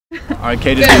Alright,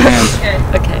 Kate, just do your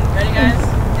hands. Okay. Ready, guys?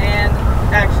 And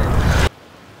action.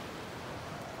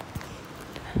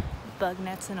 Bug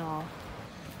nets and all.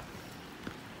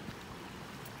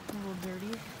 A little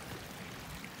dirty.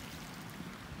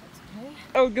 That's okay.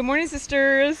 Oh, good morning,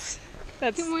 sisters.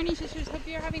 Good morning, sisters. Hope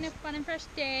you're having a fun and fresh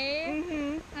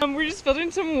day. We're just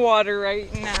filtering some water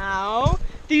right now.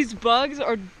 These bugs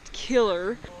are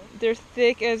killer. They're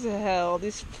thick as hell.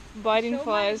 These biting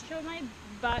flies. Show my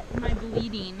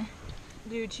bleeding.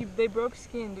 Dude, they broke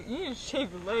skin. Dude, you need to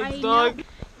shave your legs, dog. Know.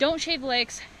 Don't shave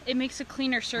legs. It makes a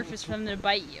cleaner surface for them to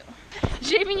bite you.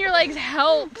 Shaving your legs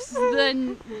helps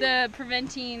the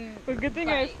preventing. Well, good thing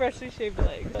bite. I have freshly shaved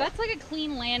legs. That's like a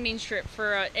clean landing strip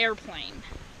for an airplane,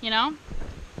 you know?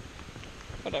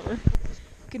 Whatever.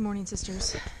 Good morning,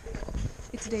 sisters.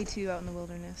 It's day 2 out in the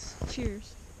wilderness.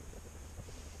 Cheers.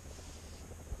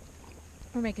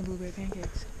 We're making blueberry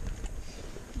pancakes.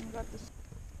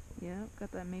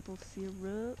 Got that maple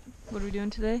syrup. What are we doing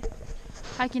today?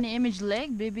 Hiking Image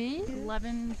Lake, baby.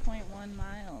 11.1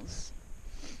 miles.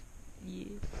 Yeah.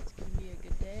 It's gonna be a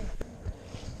good day.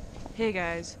 Hey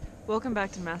guys, welcome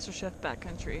back to MasterChef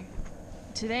Backcountry.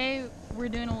 Today we're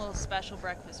doing a little special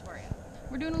breakfast for you.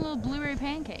 We're doing a little blueberry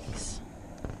pancakes.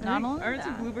 Not only aren't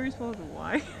that. blueberries spelled with a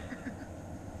Y?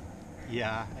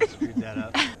 Yeah, I screwed that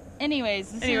up.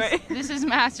 Anyways, this is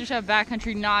MasterChef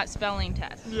Backcountry, not spelling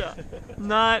test. Yeah,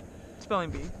 not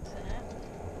spelling bee.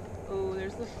 Oh,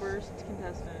 there's the first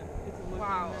contestant. It's looking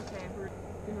Wow. okay. We're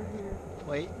here.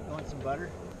 Wait, you want some butter?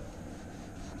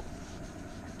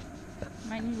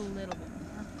 Might need a little bit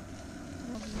more.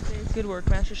 Good work,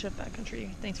 MasterChef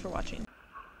Backcountry. Thanks for watching.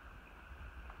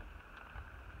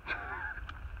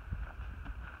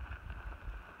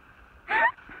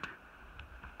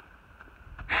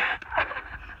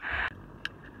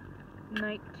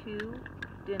 Night 2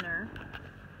 dinner.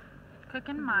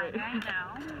 Cooking mine right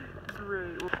now.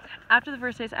 Great. After the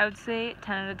first taste, I would say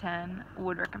 10 out of 10.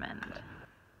 Would recommend.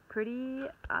 Pretty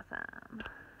awesome.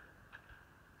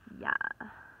 Yeah.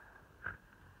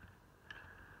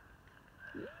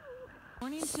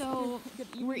 So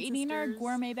we're eating our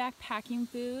gourmet backpacking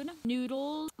food.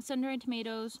 Noodles, sun-dried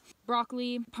tomatoes,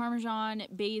 broccoli, parmesan,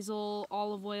 basil,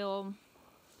 olive oil.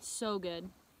 So good.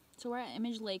 So we're at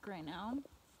Image Lake right now.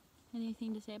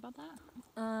 Anything to say about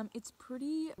that? It's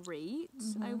pretty great,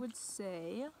 I would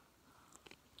say.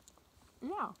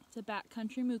 Yeah. It's a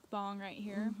backcountry mukbang right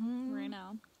here, right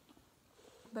now.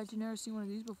 Bet you never seen one of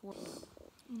these before.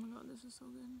 Oh my god, this is so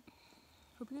good.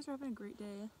 Hope you guys are having a great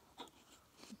day.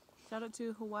 Shout out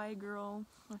to Hawaii Girl,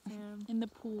 my fan. In the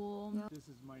pool. Yeah. This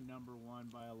is my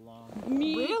 #1 by a long.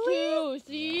 Me Really? too.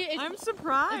 See, I'm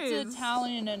surprised. It's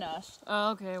Italian in us.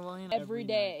 Oh, okay, well, you know. Every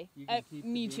day.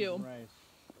 Me too.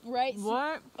 Right?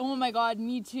 What? Oh my god,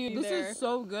 me too. This is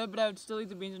so good, but I would still eat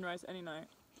the beans and rice any night.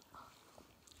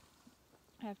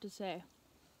 I have to say,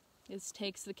 this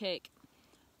takes the cake.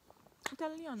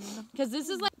 Italian. Because this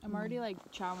is like, I'm already like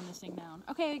chowing this thing down.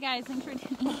 Okay, guys, thanks for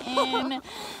tuning in.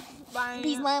 Bye.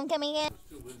 Peace, Mom, coming in.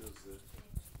 There's 2 windows that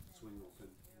swing open,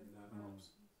 and that helps.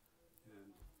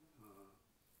 And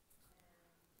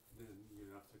then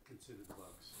you have to consider the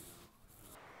bugs,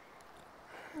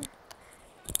 you know.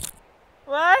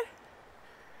 What?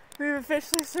 We've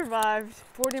officially survived.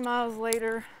 40 miles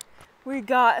later, we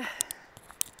got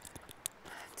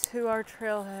to our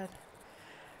trailhead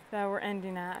that we're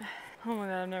ending at. Oh my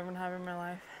god, I've never been happy in my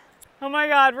life. Oh my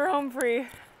god, we're home free.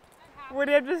 What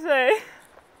do you have to say?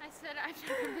 I said I've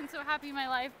never been so happy in my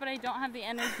life, but I don't have the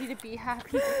energy to be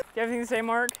happy. Do you have anything to say,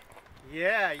 Mark?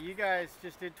 Yeah, you guys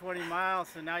just did 20 miles,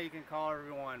 so now you can call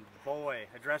everyone boy.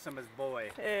 Address them as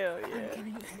boy. Hell yeah. I'm gonna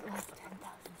eat like 10,000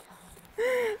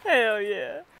 calories. Hell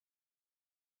yeah.